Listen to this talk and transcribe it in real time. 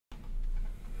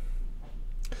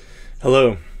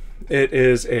Hello. It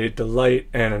is a delight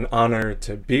and an honor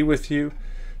to be with you,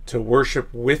 to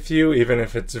worship with you, even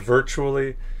if it's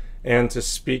virtually, and to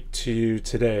speak to you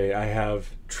today. I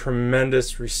have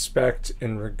tremendous respect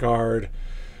and regard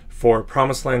for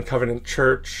Promised Land Covenant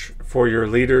Church, for your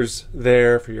leaders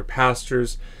there, for your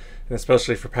pastors, and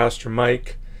especially for Pastor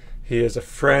Mike. He is a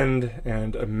friend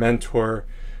and a mentor.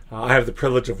 I have the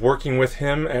privilege of working with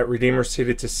him at Redeemer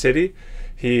City to City.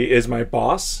 He is my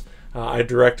boss. I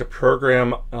direct a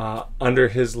program under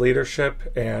his leadership,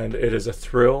 and it is a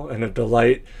thrill and a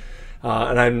delight.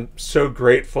 And I'm so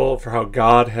grateful for how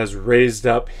God has raised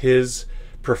up his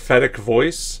prophetic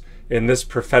voice in this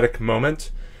prophetic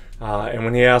moment. And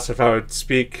when he asked if I would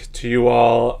speak to you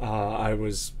all, I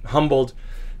was humbled,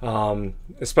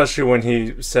 especially when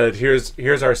he said,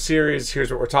 here's our series,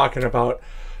 here's what we're talking about.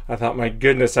 I thought, my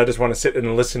goodness, I just want to sit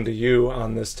and listen to you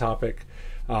on this topic.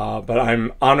 But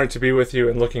I'm honored to be with you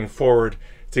and looking forward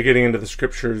to getting into the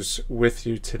scriptures with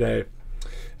you today.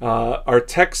 Our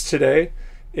text today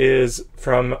is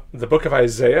from the book of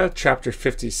Isaiah, chapter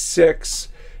 56.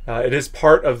 It is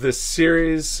part of this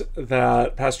series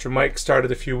that Pastor Mike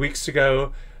started a few weeks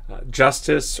ago,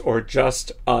 Justice or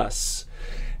Just Us.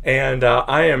 And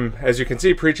I am, as you can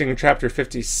see, preaching chapter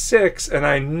 56, and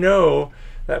I know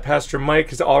that Pastor Mike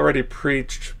has already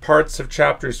preached parts of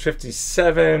chapters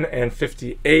 57 and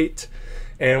 58.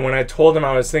 And when I told him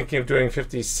I was thinking of doing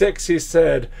 56, he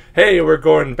said, hey, we're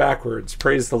going backwards.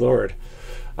 Praise the Lord.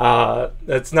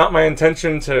 It's not my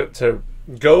intention to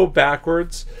go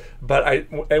backwards, but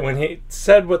when he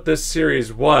said what this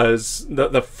series was,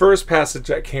 the first passage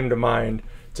that came to mind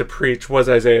to preach was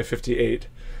Isaiah 58.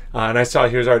 And I saw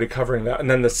he was already covering that.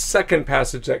 And then the second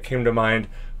passage that came to mind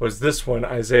was this one,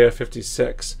 Isaiah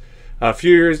 56. A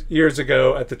few years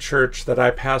ago at the church that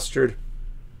I pastored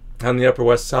on the Upper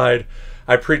West Side,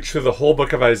 I preached through the whole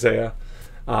book of Isaiah.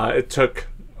 It took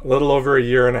a little over a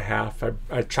year and a half.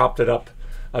 I chopped it up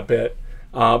a bit.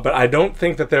 But I don't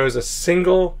think that there was a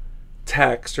single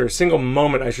text, or a single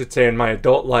moment, I should say, in my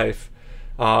adult life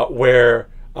where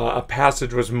a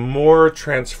passage was more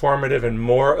transformative and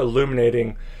more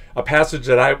illuminating. A passage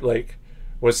that I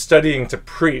was studying to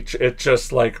preach. It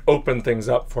just opened things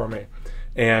up for me,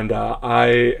 and I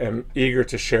am eager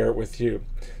to share it with you.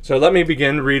 So let me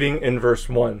begin reading in verse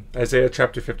 1, Isaiah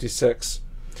chapter 56.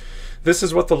 This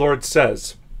is what the Lord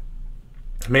says: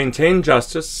 maintain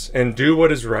justice and do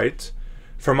what is right,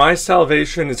 for my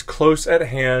salvation is close at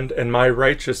hand, and my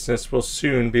righteousness will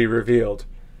soon be revealed.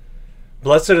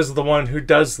 Blessed is the one who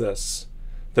does this,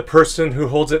 the person who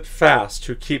holds it fast,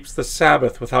 who keeps the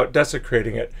Sabbath without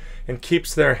desecrating it, and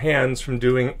keeps their hands from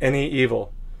doing any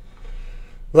evil.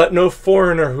 Let no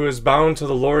foreigner who is bound to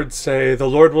the Lord say, the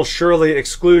Lord will surely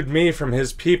exclude me from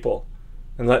his people.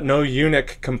 And let no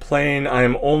eunuch complain, I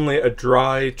am only a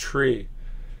dry tree.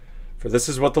 For this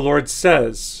is what the Lord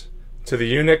says: to the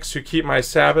eunuchs who keep my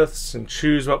Sabbaths and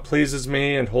choose what pleases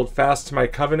me and hold fast to my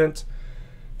covenant,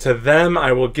 to them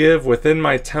I will give within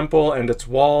my temple and its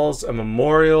walls a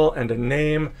memorial and a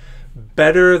name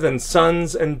better than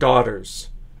sons and daughters.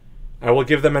 I will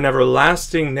give them an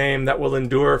everlasting name that will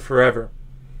endure forever.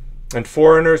 And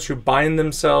foreigners who bind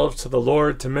themselves to the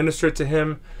Lord to minister to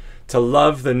him, to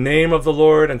love the name of the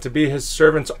Lord and to be his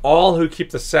servants, all who keep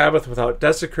the Sabbath without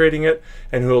desecrating it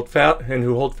and who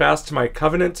hold fast to my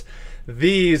covenant,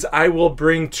 these I will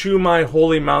bring to my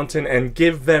holy mountain and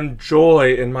give them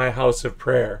joy in my house of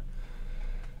prayer.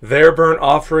 Their burnt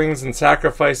offerings and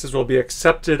sacrifices will be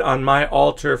accepted on my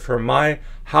altar, for my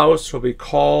house will be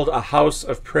called a house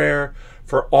of prayer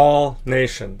for all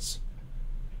nations.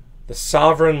 The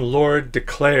sovereign Lord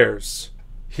declares,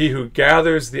 he who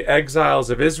gathers the exiles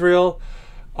of Israel,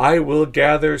 I will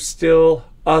gather still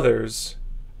others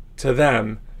to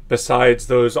them besides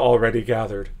those already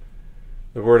gathered.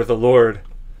 The word of the Lord.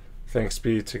 Thanks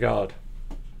be to God.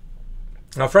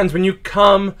 Now, friends, when you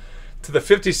come to the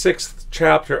 56th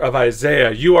chapter of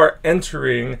Isaiah, you are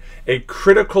entering a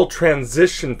critical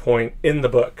transition point in the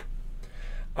book.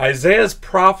 Isaiah's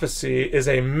prophecy is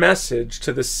a message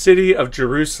to the city of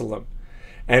Jerusalem,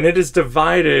 and it is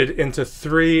divided into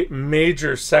three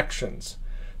major sections.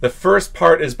 The first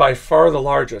part is by far the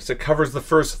largest. It covers the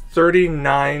first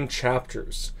 39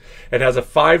 chapters. It has a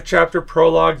 5-chapter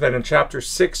prologue. Then in chapter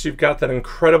 6, you've got that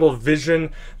incredible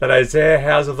vision that Isaiah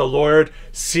has of the Lord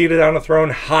seated on a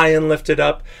throne, high and lifted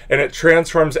up, and it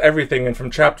transforms everything. And from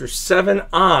chapter 7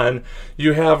 on,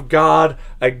 you have God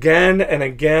again and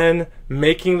again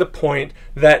making the point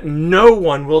that no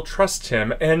one will trust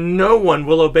him and no one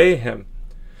will obey him.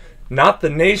 Not the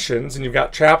nations, and you've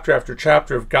got chapter after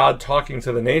chapter of God talking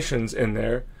to the nations in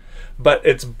there, but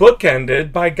it's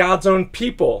bookended by God's own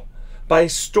people, by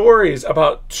stories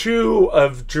about two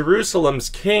of Jerusalem's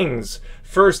kings,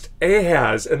 first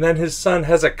Ahaz and then his son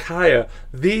Hezekiah.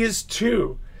 These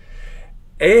two,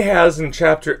 Ahaz in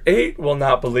chapter 8 will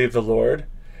not believe the Lord,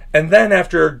 and then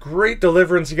after a great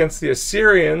deliverance against the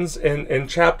Assyrians in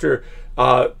chapter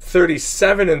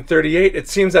 37 and 38, it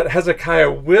seems that Hezekiah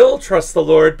will trust the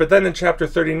Lord, but then in chapter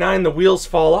 39 the wheels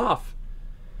fall off.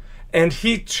 And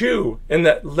he too, in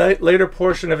that later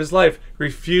portion of his life,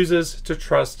 refuses to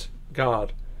trust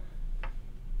God.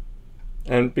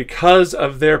 And because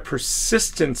of their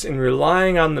persistence in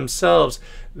relying on themselves,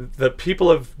 the people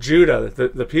of Judah,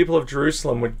 the people of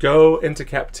Jerusalem, would go into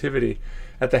captivity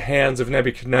at the hands of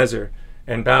Nebuchadnezzar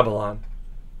and Babylon.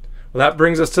 Well, that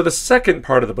brings us to the second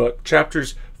part of the book,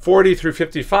 chapters 40 through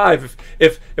 55.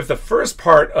 If the first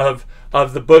part of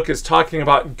the book is talking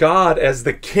about God as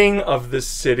the king of this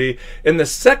city, in the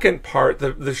second part,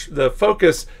 the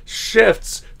focus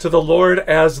shifts to the Lord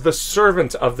as the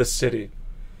servant of the city.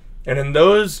 And in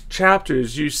those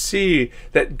chapters, you see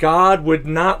that God would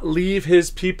not leave his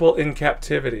people in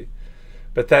captivity,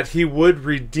 but that he would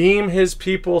redeem his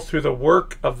people through the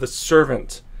work of the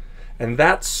servant. And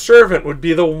that servant would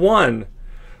be the one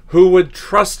who would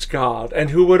trust God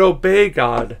and who would obey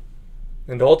God.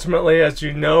 And ultimately, as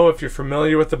you know, if you're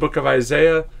familiar with the book of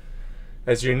Isaiah,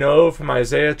 as you know from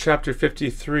Isaiah chapter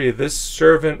 53, this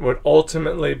servant would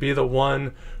ultimately be the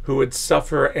one who would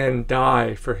suffer and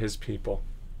die for his people.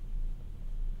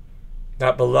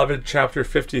 That beloved chapter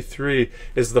 53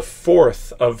 is the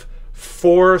fourth of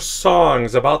 4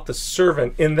 songs about the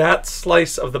servant in that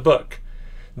slice of the book.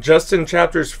 Just in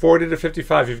chapters 40 to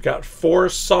 55, you've got 4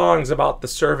 songs about the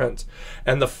servant.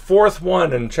 And the fourth one,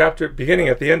 beginning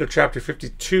at the end of chapter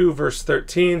 52, verse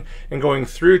 13, and going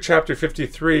through chapter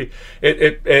 53,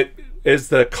 it is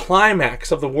the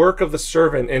climax of the work of the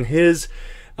servant in his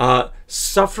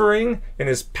suffering, in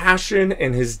his passion,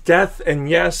 in his death, and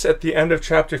yes, at the end of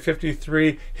chapter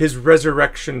 53, his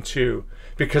resurrection too.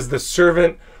 Because the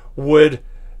servant would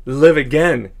live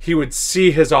again. He would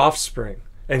see his offspring,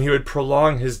 and he would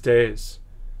prolong his days.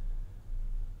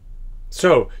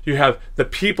 So you have the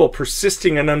people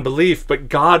persisting in unbelief, but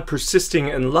God persisting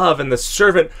in love, and the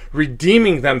servant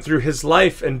redeeming them through his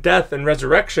life and death and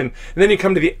resurrection. And then you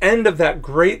come to the end of that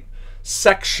great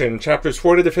section, chapters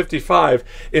 40 to 55,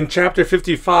 in chapter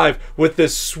 55, with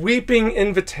this sweeping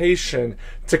invitation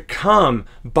to come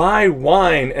buy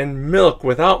wine and milk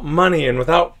without money and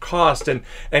without cost, and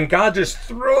God just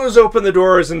throws open the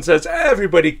doors and says,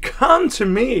 everybody come to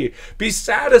me, be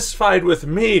satisfied with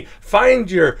me,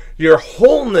 find your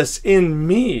wholeness in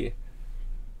me.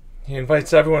 He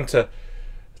invites everyone to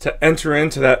enter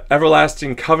into that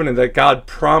everlasting covenant that God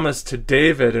promised to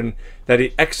David and that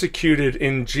he executed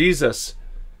in Jesus.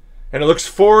 And it looks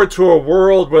forward to a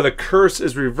world where the curse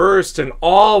is reversed and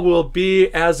all will be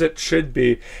as it should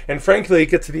be. And frankly, you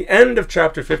get to the end of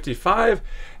chapter 55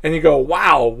 and you go,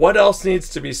 wow, what else needs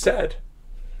to be said?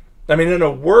 I mean, in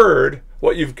a word,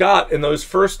 what you've got in those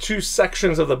first 2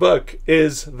 sections of the book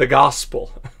is the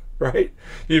gospel, right?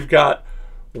 You've got,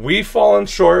 we've fallen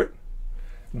short,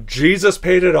 Jesus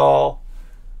paid it all,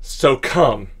 so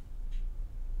come.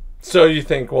 So you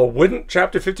think, well, wouldn't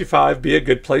chapter 55 be a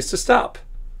good place to stop?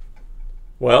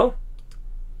 Well,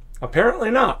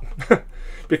 apparently not,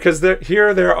 because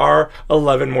here there are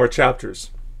 11 more chapters.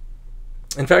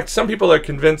 In fact, some people are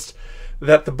convinced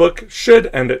that the book should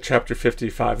end at chapter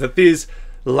 55, that these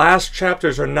last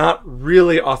chapters are not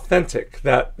really authentic,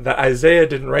 that Isaiah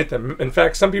didn't write them. In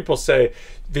fact, some people say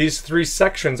these 3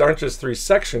 sections aren't just 3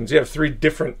 sections. You have 3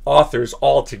 different authors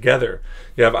all together.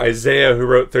 You have Isaiah, who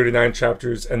wrote 39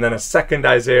 chapters, and then a second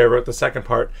Isaiah wrote the second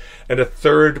part, and a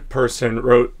third person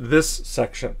wrote this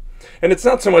section. And it's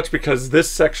not so much because this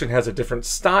section has a different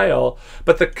style,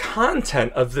 but the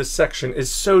content of this section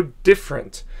is so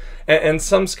different. And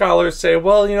some scholars say,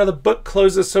 well, you know, the book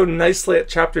closes so nicely at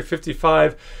chapter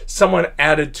 55, someone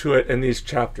added to it in these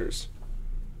chapters.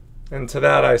 And to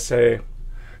that I say,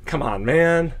 come on,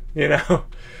 man, you know,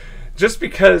 just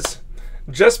because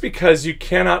you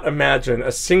cannot imagine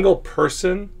a single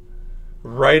person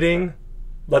writing,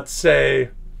 let's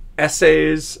say,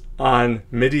 essays on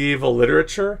medieval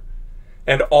literature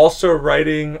and also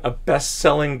writing a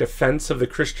best-selling defense of the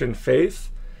Christian faith,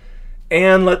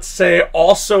 and let's say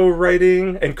also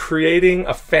writing and creating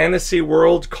a fantasy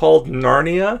world called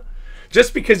Narnia.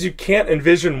 Just because you can't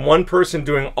envision one person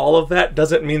doing all of that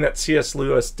doesn't mean that C.S.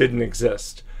 Lewis didn't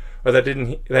exist, or that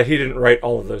he didn't write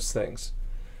all of those things.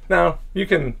 Now, you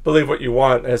can believe what you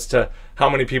want as to how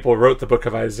many people wrote the book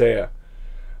of Isaiah,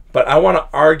 but I want to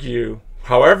argue,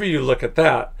 however you look at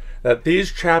that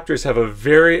these chapters have a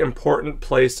very important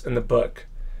place in the book.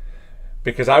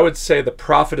 because I would say the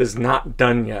prophet is not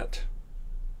done yet.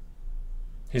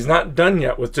 He's not done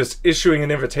yet with just issuing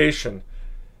an invitation,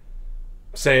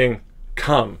 saying,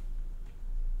 come.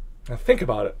 Now think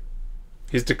about it.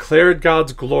 He's declared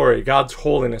God's glory, God's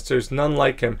holiness. There's none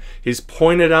like him. He's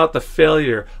pointed out the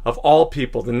failure of all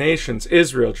people, the nations,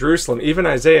 Israel, Jerusalem, even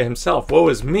Isaiah himself. Woe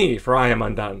is me, for I am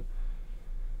undone.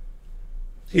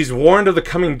 He's warned of the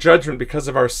coming judgment because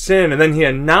of our sin, and then he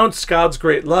announced God's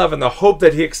great love and the hope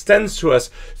that he extends to us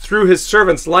through his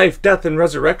servant's life, death, and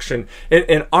resurrection.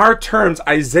 In our terms,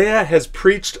 Isaiah has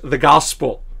preached the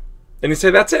gospel. And you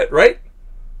say, that's it, right?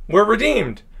 We're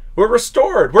redeemed. We're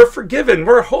restored. We're forgiven.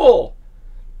 We're whole.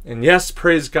 And yes,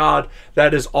 praise God,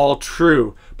 that is all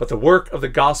true. But the work of the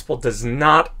gospel does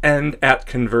not end at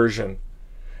conversion.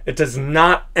 It does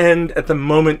not end at the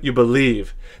moment you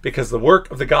believe, because the work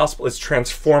of the gospel is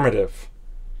transformative.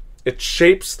 It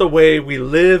shapes the way we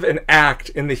live and act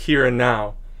in the here and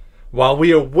now, while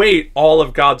we await all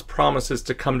of God's promises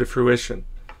to come to fruition.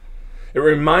 It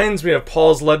reminds me of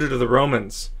Paul's letter to the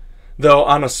Romans, though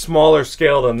on a smaller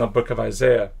scale than the book of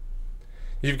Isaiah.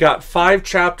 You've got 5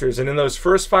 chapters, and in those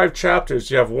first 5 chapters,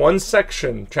 you have one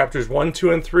section, chapters 1,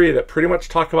 2, and 3, that pretty much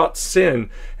talk about sin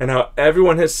and how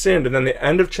everyone has sinned. And then the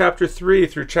end of chapter 3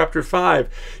 through chapter 5,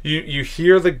 you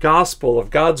hear the gospel of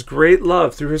God's great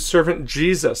love through his servant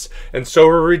Jesus. And so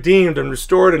we're redeemed and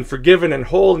restored and forgiven and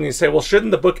whole. And you say, well, shouldn't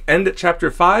the book end at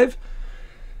chapter 5?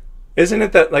 Isn't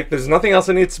it that there's nothing else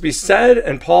that needs to be said?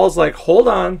 And Paul's like, hold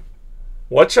on.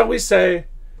 What shall we say?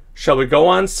 Shall we go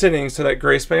on sinning so that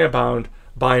grace may abound?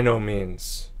 By no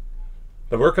means.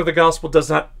 The work of the gospel does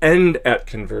not end at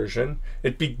conversion.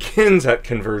 It begins at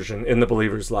conversion in the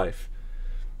believer's life.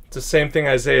 It's the same thing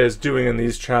Isaiah is doing in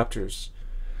these chapters.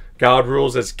 God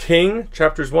rules as king,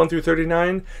 chapters 1 through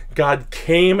 39. God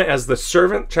came as the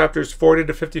servant, chapters 40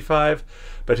 to 55.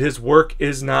 But his work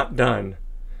is not done,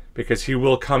 because he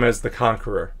will come as the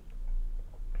conqueror.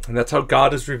 And that's how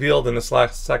God is revealed in this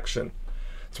last section.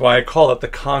 That's why I call it the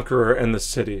conqueror and the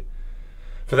city.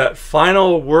 For that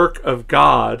final work of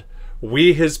God,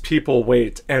 we, his people,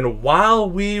 wait. And while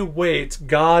we wait,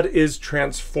 God is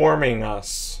transforming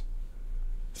us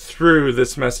through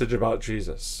this message about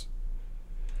Jesus.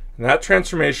 And that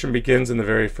transformation begins in the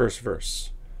very first verse.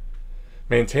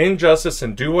 Maintain justice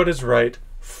and do what is right,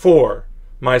 for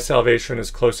my salvation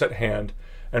is close at hand,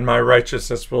 and my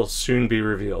righteousness will soon be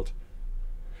revealed.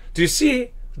 Do you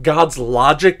see God's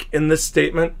logic in this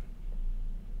statement?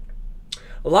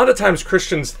 A lot of times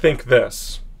Christians think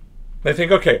this. They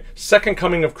think, okay, second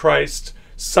coming of Christ,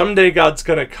 someday God's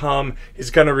going to come, he's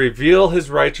going to reveal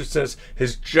his righteousness,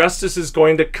 his justice is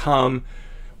going to come.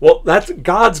 Well,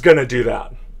 God's going to do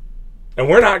that. And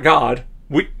we're not God.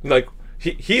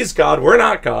 He's God, we're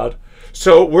not God.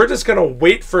 So we're just going to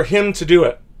wait for him to do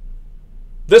it.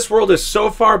 This world is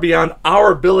so far beyond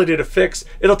our ability to fix,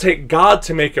 it'll take God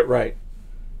to make it right.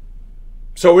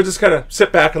 So we're just going to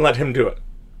sit back and let him do it.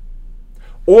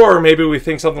 Or maybe we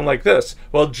think something like this.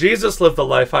 Well, Jesus lived the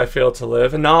life I failed to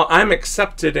live, and now I'm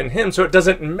accepted in him, so it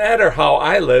doesn't matter how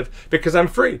I live because I'm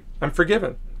free. I'm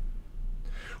forgiven.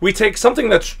 We take something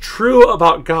that's true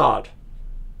about God,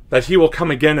 that he will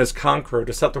come again as conqueror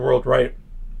to set the world right,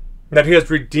 that he has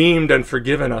redeemed and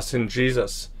forgiven us in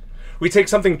Jesus. We take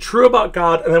something true about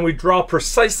God, and then we draw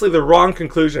precisely the wrong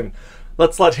conclusion.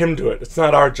 Let's let him do it. It's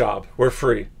not our job. We're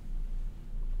free.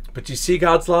 But you see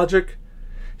God's logic?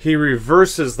 He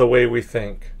reverses the way we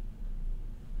think.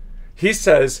 He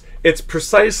says, it's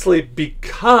precisely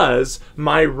because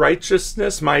my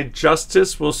righteousness, my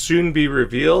justice will soon be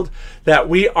revealed, that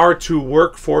we are to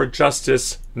work for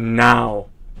justice now.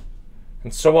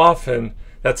 And so often,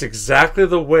 that's exactly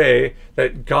the way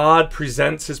that God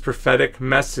presents his prophetic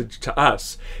message to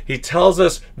us. He tells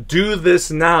us, do this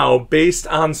now based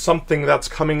on something that's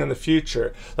coming in the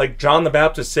future. Like John the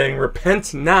Baptist saying,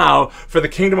 repent now, for the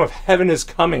kingdom of heaven is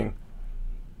coming.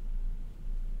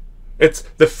 It's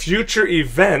the future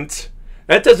event.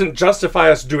 That doesn't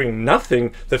justify us doing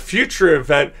nothing. The future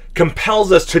event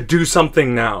compels us to do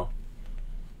something now.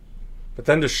 But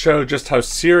then to show just how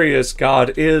serious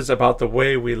God is about the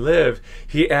way we live,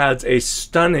 he adds a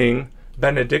stunning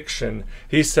benediction.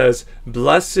 He says,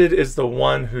 blessed is the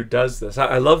one who does this.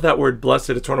 I love that word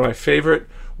blessed. It's one of my favorite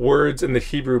words in the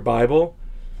Hebrew Bible.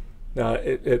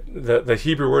 The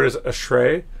Hebrew word is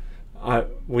ashrei.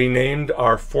 We named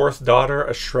our 4th daughter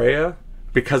Ashreya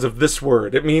because of this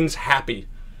word. It means happy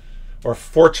or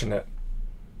fortunate.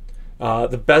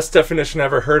 The best definition I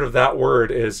ever heard of that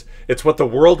word is, it's what the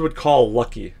world would call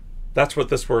lucky. That's what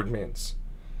this word means.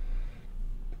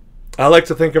 I like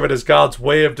to think of it as God's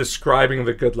way of describing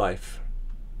the good life.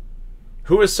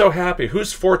 Who is so happy?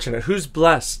 Who's fortunate? Who's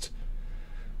blessed?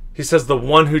 He says the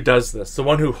one who does this, the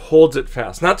one who holds it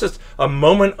fast. Not just a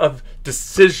moment of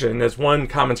decision, as one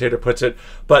commentator puts it,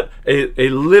 but a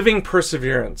living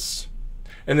perseverance.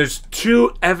 And there's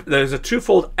a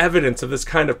twofold evidence of this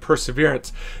kind of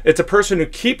perseverance. It's a person who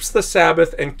keeps the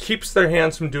Sabbath and keeps their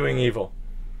hands from doing evil.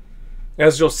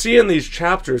 As you'll see in these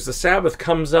chapters, the Sabbath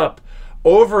comes up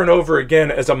over and over again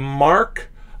as a mark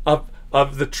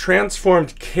of the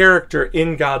transformed character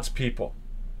in God's people.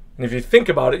 And if you think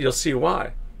about it, you'll see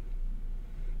why.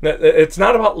 It's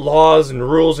not about laws and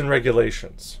rules and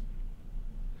regulations.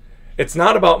 It's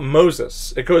not about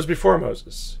Moses. It goes before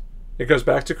Moses. It goes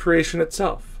back to creation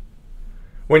itself.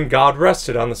 When God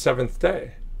rested on the seventh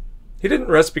day, he didn't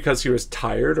rest because he was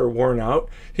tired or worn out.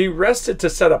 He rested to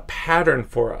set a pattern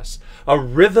for us, a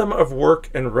rhythm of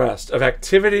work and rest, of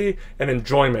activity and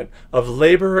enjoyment, of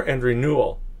labor and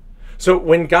renewal. So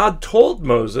when God told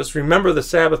Moses, remember the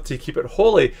Sabbath to keep it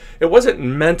holy, it wasn't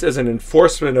meant as an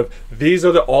enforcement of these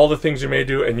are all the things you may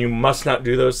do and you must not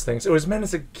do those things. It was meant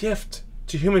as a gift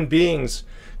to human beings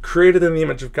created in the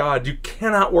image of God. You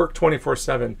cannot work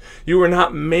 24/7. You were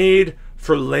not made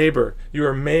for labor. You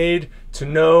are made to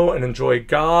know and enjoy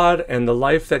God and the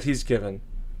life that he's given.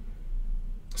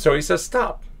 So he says,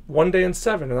 stop. 1 day in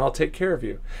 7 and I'll take care of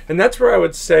you. And that's where I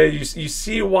would say you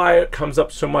see why it comes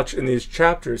up so much in these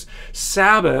chapters.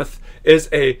 Sabbath is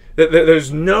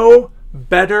there's no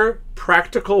better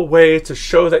practical way to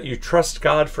show that you trust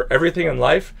God for everything in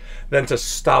life than to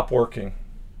stop working.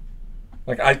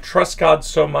 Like, I trust God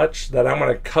so much that I'm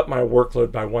going to cut my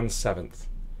workload by 1/7.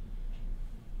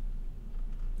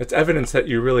 It's evidence that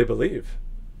you really believe.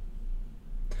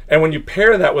 And when you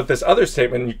pair that with this other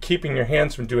statement, you keeping your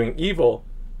hands from doing evil,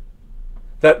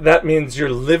 that means you're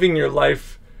living your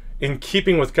life in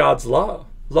keeping with God's law.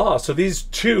 So these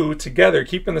two together,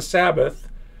 keeping the Sabbath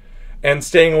and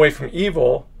staying away from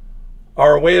evil,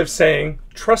 are a way of saying,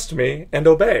 trust me and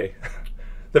obey.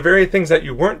 The very things that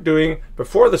you weren't doing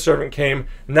before the servant came,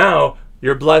 now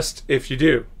you're blessed if you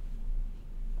do.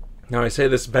 Now I say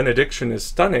this benediction is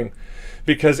stunning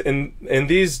because in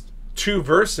these two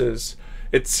verses,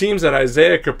 it seems that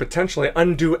Isaiah could potentially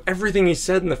undo everything he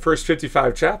said in the first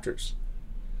 55 chapters.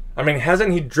 I mean,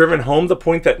 hasn't he driven home the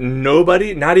point that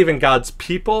nobody, not even God's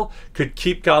people, could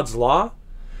keep God's law?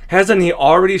 Hasn't he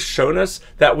already shown us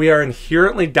that we are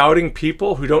inherently doubting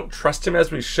people who don't trust him as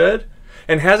we should?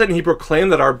 And hasn't he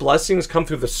proclaimed that our blessings come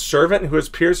through the servant who is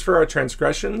pierced for our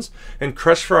transgressions and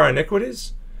crushed for our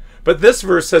iniquities? But this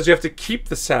verse says you have to keep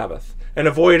the Sabbath and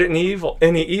avoid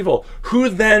any evil. Who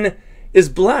then is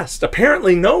blessed?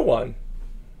 Apparently no one,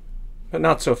 but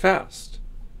not so fast.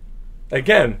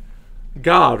 Again,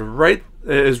 God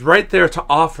is right there to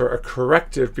offer a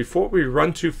corrective before we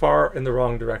run too far in the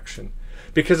wrong direction.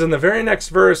 Because in the very next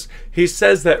verse, he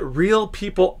says that real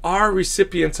people are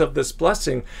recipients of this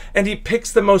blessing, and he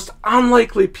picks the most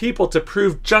unlikely people to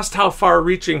prove just how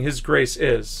far-reaching his grace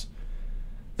is.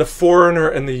 The foreigner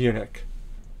and the eunuch.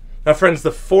 Now, friends,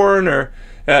 the foreigner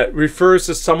refers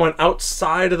to someone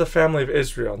outside of the family of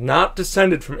Israel, not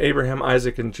descended from Abraham,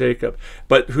 Isaac, and Jacob,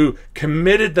 but who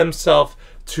committed themselves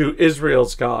to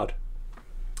Israel's God.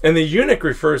 And the eunuch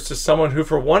refers to someone who,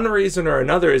 for one reason or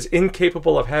another, is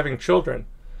incapable of having children.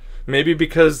 Maybe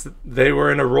because they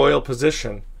were in a royal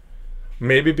position.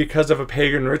 Maybe because of a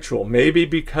pagan ritual. Maybe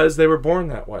because they were born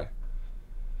that way.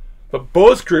 But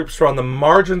both groups were on the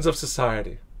margins of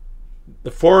society.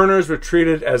 The foreigners were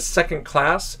treated as second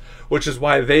class, which is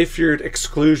why they feared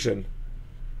exclusion.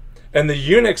 And the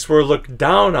eunuchs were looked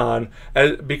down on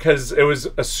because it was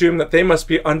assumed that they must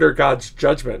be under God's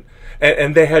judgment.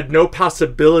 And they had no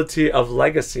possibility of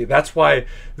legacy. That's why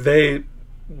they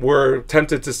were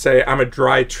tempted to say, I'm a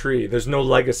dry tree. There's no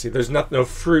legacy. There's no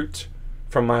fruit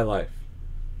from my life.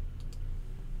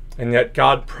 And yet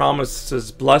God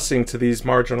promises blessing to these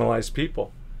marginalized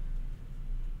people.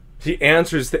 He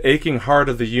answers the aching heart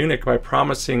of the eunuch by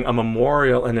promising a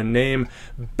memorial and a name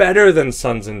better than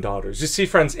sons and daughters. You see,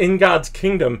 friends, in God's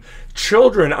kingdom,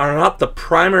 children are not the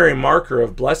primary marker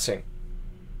of blessing.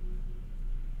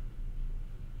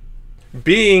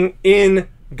 Being in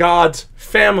God's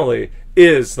family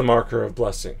is the marker of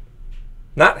blessing.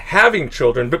 Not having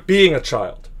children, but being a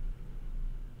child.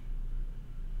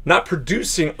 Not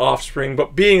producing offspring,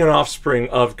 but being an offspring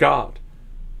of God.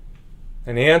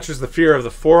 And he answers the fear of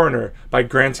the foreigner by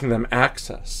granting them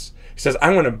access. He says,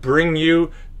 I'm going to bring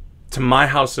you to my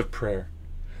house of prayer.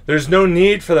 There's no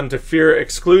need for them to fear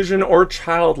exclusion or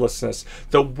childlessness.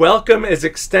 The welcome is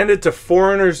extended to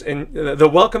foreigners, and the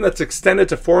welcome that's extended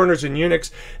to foreigners and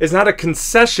eunuchs is not a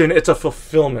concession, it's a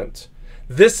fulfillment.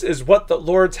 This is what the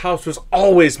Lord's house was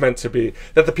always meant to be,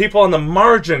 that the people on the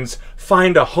margins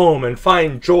find a home and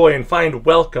find joy and find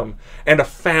welcome and a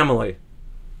family.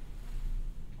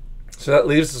 So that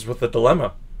leaves us with a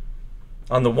dilemma.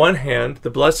 On the one hand, the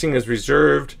blessing is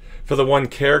reserved for the one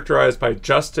characterized by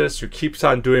justice, who keeps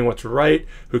on doing what's right,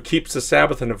 who keeps the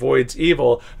Sabbath and avoids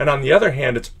evil. And on the other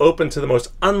hand, it's open to the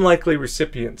most unlikely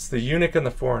recipients, the eunuch and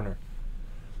the foreigner.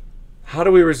 How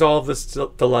do we resolve this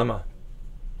dilemma?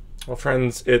 Well,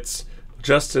 friends, it's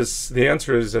just as the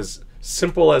answer is as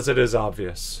simple as it is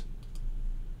obvious.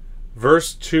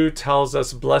 Verse 2 tells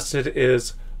us, blessed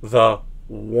is the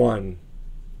one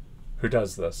who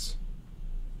does this.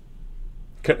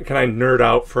 Can I nerd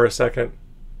out for a second?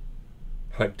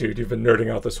 Like, dude, you've been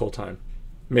nerding out this whole time.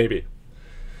 Maybe.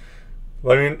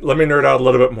 Let me nerd out a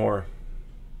little bit more.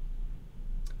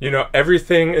 You know,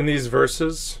 everything in these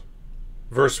verses,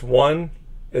 verse 1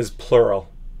 is plural.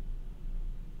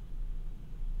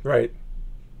 Right?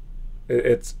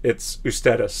 It's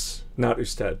ustedes, not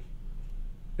usted.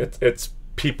 It's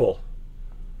people.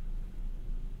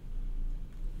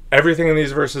 Everything in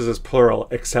these verses is plural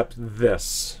except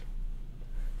this.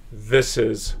 This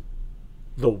is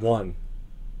the one.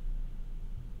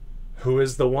 Who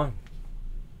is the one?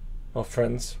 Well,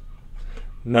 friends,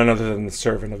 none other than the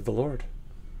servant of the Lord.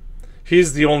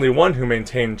 He's the only one who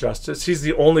maintained justice. He's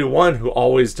the only one who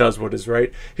always does what is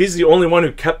right. He's the only one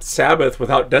who kept Sabbath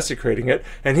without desecrating it.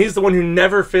 And he's the one who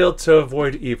never failed to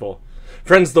avoid evil.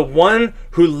 Friends, the one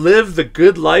who lived the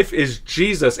good life is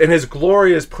Jesus, and his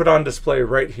glory is put on display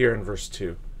right here in verse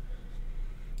 2.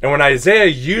 And when Isaiah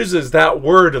uses that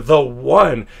word, the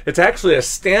one, it's actually a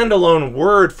standalone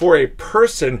word for a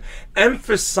person,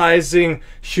 emphasizing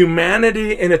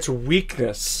humanity in its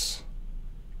weakness.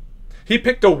 He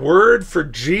picked a word for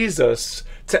Jesus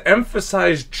to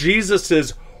emphasize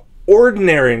Jesus's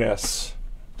ordinariness.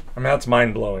 I mean, that's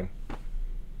mind-blowing.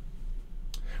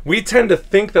 We tend to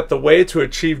think that the way to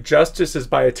achieve justice is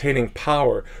by attaining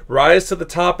power, rise to the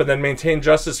top, and then maintain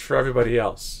justice for everybody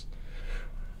else.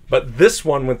 But this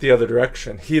one went the other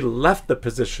direction. He left the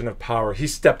position of power. He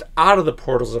stepped out of the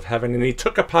portals of heaven, and he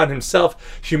took upon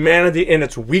himself humanity in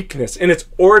its weakness, in its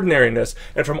ordinariness.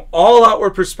 And from all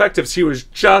outward perspectives, he was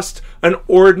just an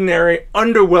ordinary,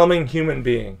 underwhelming human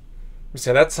being. You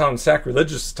say, that sounds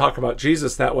sacrilegious to talk about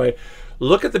Jesus that way.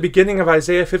 Look at the beginning of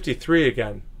Isaiah 53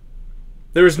 again.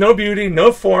 There was no beauty,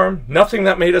 no form, nothing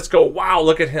that made us go, wow,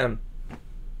 look at him.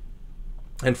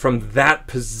 And from that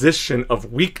position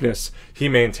of weakness, he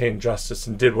maintained justice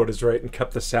and did what is right and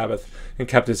kept the Sabbath and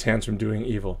kept his hands from doing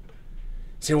evil.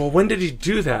 You say, well, when did he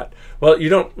do that? Well, you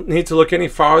don't need to look any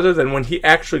farther than when he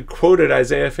actually quoted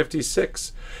Isaiah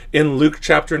 56. In Luke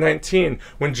chapter 19,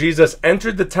 when Jesus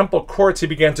entered the temple courts, he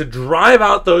began to drive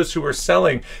out those who were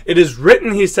selling. It is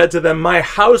written, he said to them, my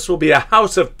house will be a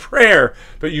house of prayer,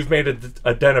 but you've made it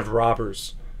a den of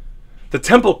robbers. The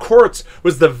temple courts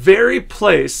was the very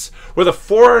place where the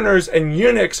foreigners and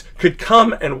eunuchs could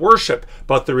come and worship,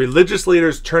 but the religious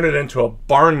leaders turned it into a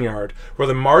barnyard where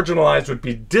the marginalized would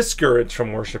be discouraged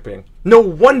from worshiping. No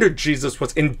wonder Jesus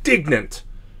was indignant.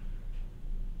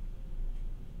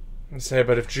 You say,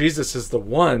 but if Jesus is the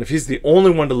one, if he's the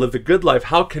only one to live the good life,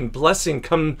 how can blessing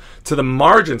come to the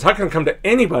margins? How can it come to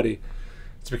anybody?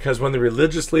 It's because when the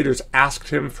religious leaders asked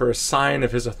him for a sign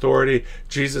of his authority,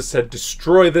 Jesus said,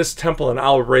 destroy this temple and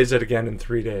I'll raise it again in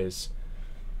 3 days.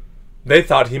 They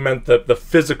thought he meant the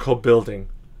physical building,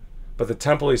 but the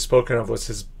temple he's spoken of was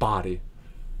his body.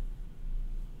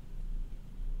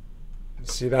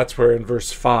 See, that's where in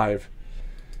verse 5,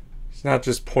 he's not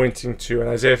just pointing to, in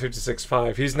Isaiah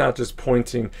 56:5, he's not just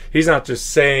pointing, he's not just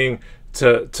saying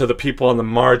to the people on the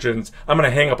margins, I'm going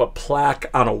to hang up a plaque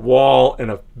on a wall in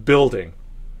a building.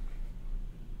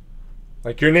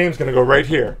 Like, your name's going to go right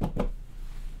here.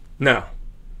 No.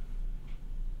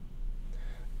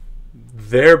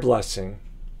 Their blessing,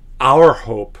 our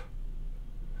hope,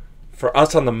 for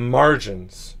us on the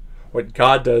margins, what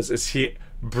God does is he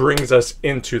brings us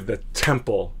into the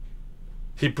temple.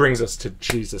 He brings us to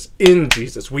Jesus. In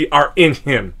Jesus. We are in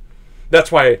him.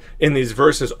 That's why in these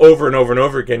verses over and over and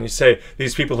over again you say,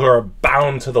 these people who are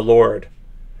bound to the Lord.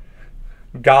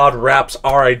 God wraps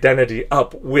our identity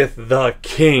up with the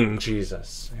King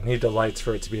Jesus, and he delights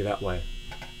for it to be that way.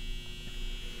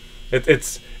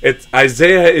 It's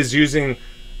Isaiah is using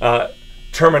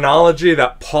terminology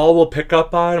that Paul will pick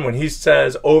up on when he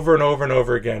says over and over and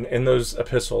over again in those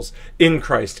epistles, in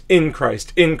Christ, in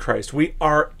Christ, in Christ. We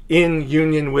are in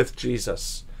union with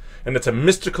Jesus, and it's a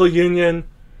mystical union.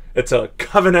 It's a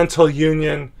covenantal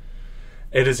union.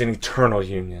 It is an eternal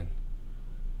union.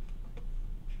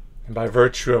 And by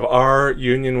virtue of our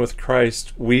union with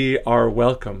Christ, we are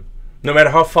welcome. No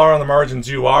matter how far on the margins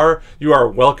you are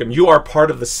welcome. You are part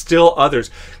of the still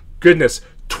others. Goodness,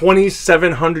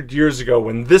 2,700 years ago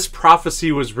when this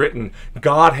prophecy was written,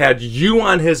 God had you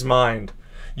on his mind.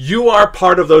 You are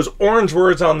part of those orange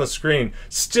words on the screen.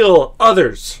 Still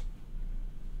others.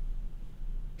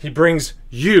 He brings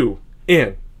you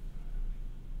in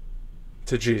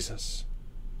to Jesus.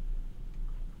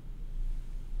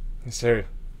 You say,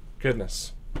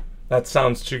 goodness, that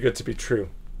sounds too good to be true.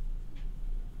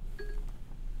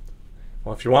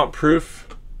 Well, if you want proof,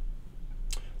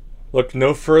 look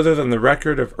no further than the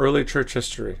record of early church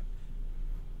history.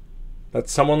 That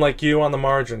someone like you on the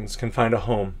margins can find a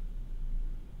home.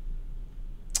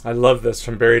 I love this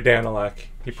from Barry Danilak.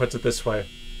 He puts it this way.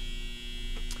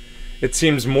 It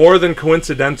seems more than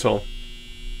coincidental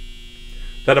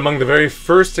that among the very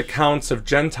first accounts of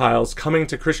Gentiles coming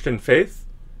to Christian faith,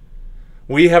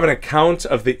 we have an account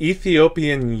of the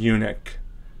Ethiopian eunuch,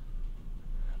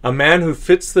 a man who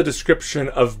fits the description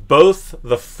of both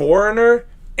the foreigner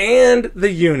and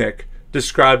the eunuch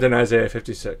described in Isaiah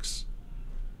 56.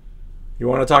 You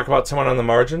want to talk about someone on the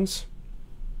margins?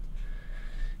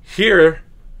 Here,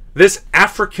 this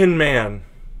African man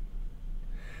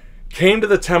came to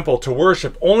the temple to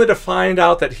worship only to find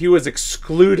out that he was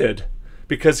excluded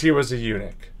because he was a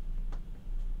eunuch.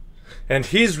 And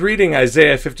he's reading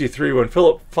Isaiah 53 when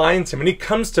Philip finds him, and he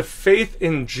comes to faith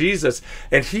in Jesus,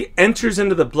 and he enters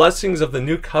into the blessings of the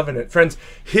new covenant. Friends,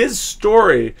 his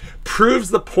story proves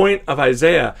the point of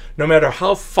Isaiah. No matter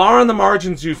how far on the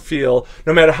margins you feel,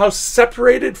 no matter how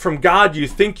separated from God you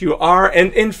think you are,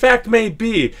 and in fact may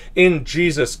be, in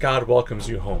Jesus, God welcomes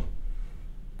you home.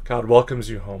 God welcomes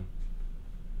you home.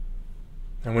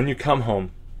 And when you come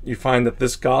home, you find that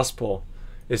this gospel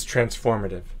is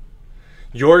transformative.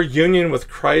 Your union with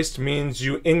Christ means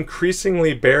you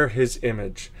increasingly bear his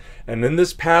image. And in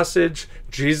this passage,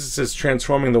 Jesus is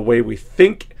transforming the way we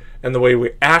think and the way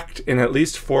we act in at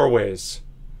least 4 ways.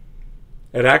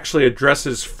 It actually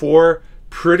addresses 4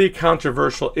 pretty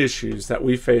controversial issues that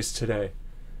we face today.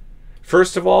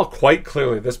 First of all, quite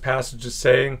clearly, this passage is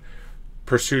saying,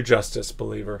 pursue justice,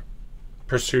 believer.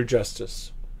 Pursue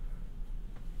justice.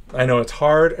 I know it's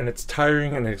hard and it's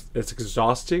tiring and it's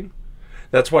exhausting.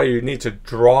 That's why you need to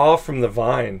draw from the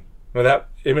vine. Now, that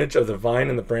image of the vine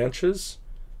and the branches,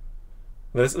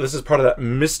 this is part of that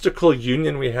mystical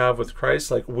union we have with Christ.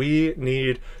 Like, we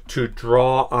need to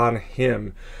draw on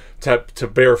him to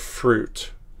bear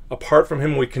fruit. Apart from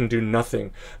him, we can do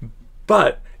nothing.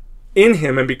 But in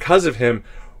him and because of him,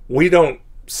 we don't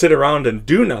sit around and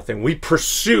do nothing. We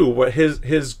pursue what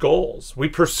his goals. We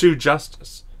pursue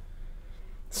justice.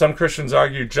 Some Christians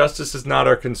argue justice is not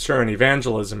our concern,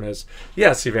 evangelism is.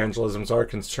 Yes, evangelism is our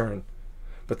concern.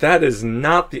 But that is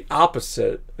not the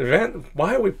opposite.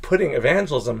 Why are we putting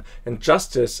evangelism and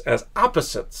justice as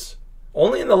opposites?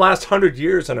 Only in the last 100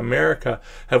 years in America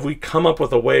have we come up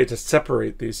with a way to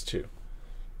separate these two.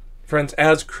 Friends,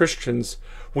 as Christians,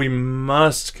 we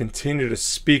must continue to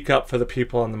speak up for the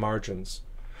people on the margins.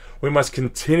 We must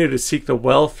continue to seek the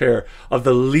welfare of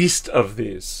the least of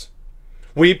these.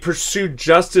 We pursue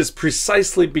justice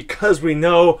precisely because we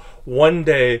know one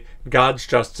day God's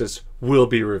justice will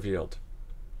be revealed.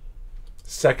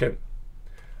 Second,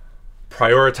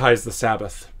 prioritize the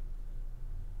Sabbath.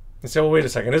 You say, well, wait a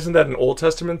second, isn't that an Old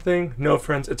Testament thing? No,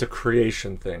 friends, it's a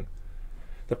creation thing.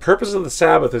 The purpose of the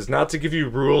Sabbath is not to give you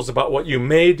rules about what you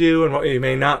may do and what you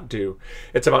may not do.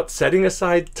 It's about setting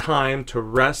aside time to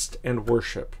rest and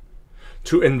worship,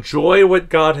 to enjoy what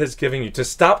God has given you, to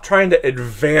stop trying to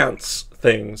advance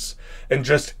things and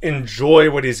just enjoy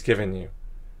what he's given you,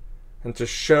 and to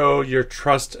show your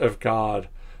trust of God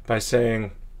by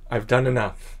saying, I've done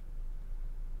enough.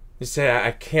 You say,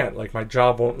 I can't, like my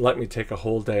job won't let me take a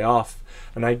whole day off.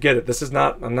 And I get it.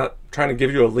 I'm not trying to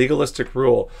give you a legalistic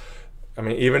rule. I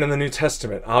mean, even in the New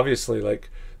Testament, obviously,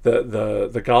 like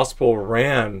the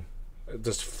gospel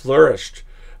just flourished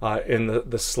in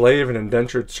the slave and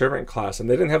indentured servant class, and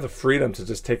they didn't have the freedom to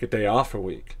just take a day off a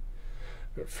week.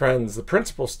 But friends, the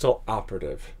principle is still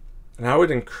operative. And I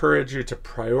would encourage you to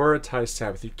prioritize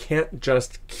Sabbath. You can't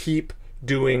just keep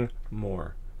doing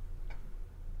more.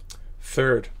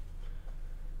 Third,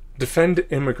 defend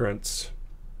immigrants.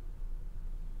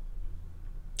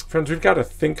 Friends, we've got to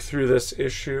think through this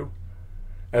issue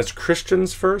as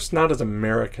Christians first, not as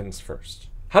Americans first.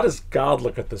 How does God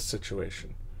look at this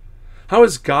situation? How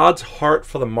is God's heart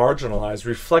for the marginalized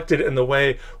reflected in the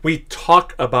way we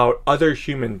talk about other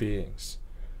human beings?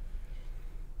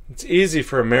 It's easy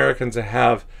for Americans to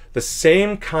have the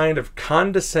same kind of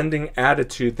condescending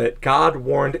attitude that God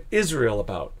warned Israel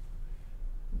about.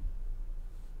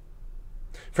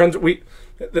 Friends,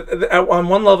 on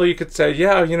one level you could say,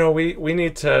 yeah, we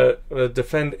need to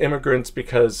defend immigrants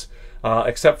because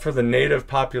except for the native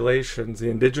populations, the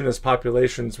indigenous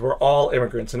populations, we're all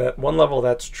immigrants. And at one level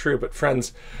that's true. But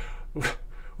friends,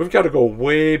 we've got to go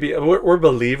way beyond. We're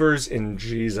believers in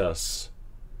Jesus.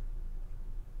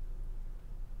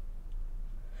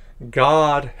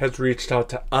 God has reached out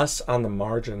to us on the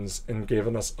margins and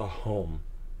given us a home.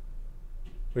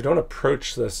 We don't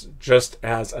approach this just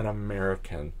as an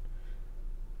American,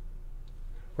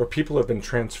 where people have been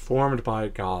transformed by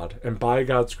God and by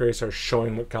God's grace are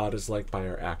showing what God is like by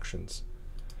our actions.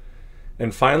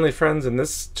 And finally, friends, and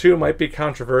this too might be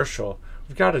controversial,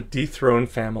 we've got to dethrone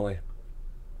family.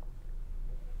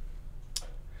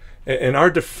 In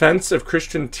our defense of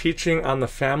Christian teaching on the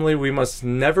family, we must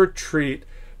never treat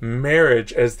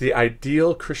marriage as the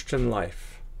ideal Christian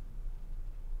life.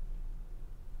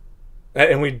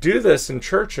 And we do this in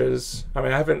churches. I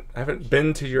mean, I haven't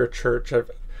been to your church,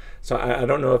 so I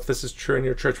don't know if this is true in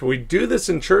your church, but we do this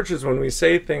in churches when we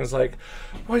say things like,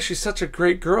 boy, she's such a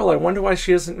great girl, I wonder why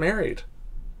she isn't married.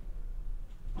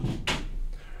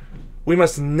 We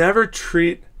must never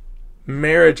treat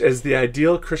marriage as the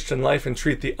ideal Christian life and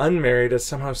treat the unmarried as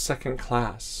somehow second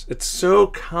class. It's so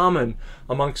common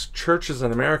amongst churches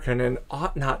in America, and it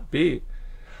ought not be.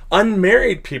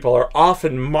 Unmarried people are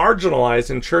often marginalized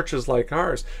in churches like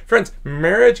ours. Friends,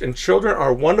 marriage and children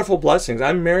are wonderful blessings.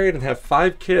 I'm married and have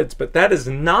 5 kids, but that is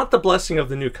not the blessing of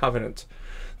the new covenant.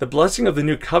 The blessing of the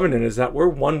new covenant is that we're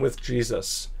one with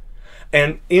Jesus.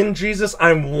 And in Jesus,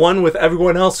 I'm one with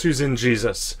everyone else who's in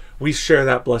Jesus. We share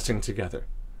that blessing together.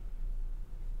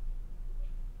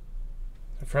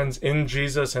 Friends, in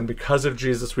Jesus and because of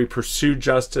Jesus, we pursue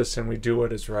justice and we do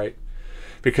what is right.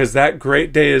 Because that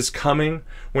great day is coming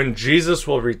when Jesus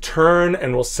will return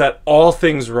and will set all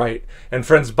things right. And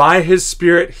friends, by his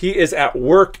Spirit, he is at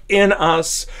work in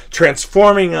us,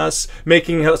 transforming us,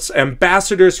 making us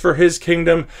ambassadors for his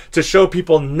kingdom to show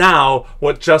people now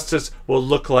what justice will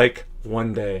look like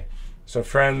one day. So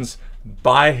friends,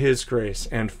 by his grace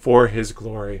and for his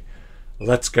glory,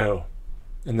 let's go.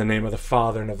 In the name of the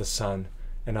Father and of the Son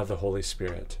and of the Holy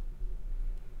Spirit.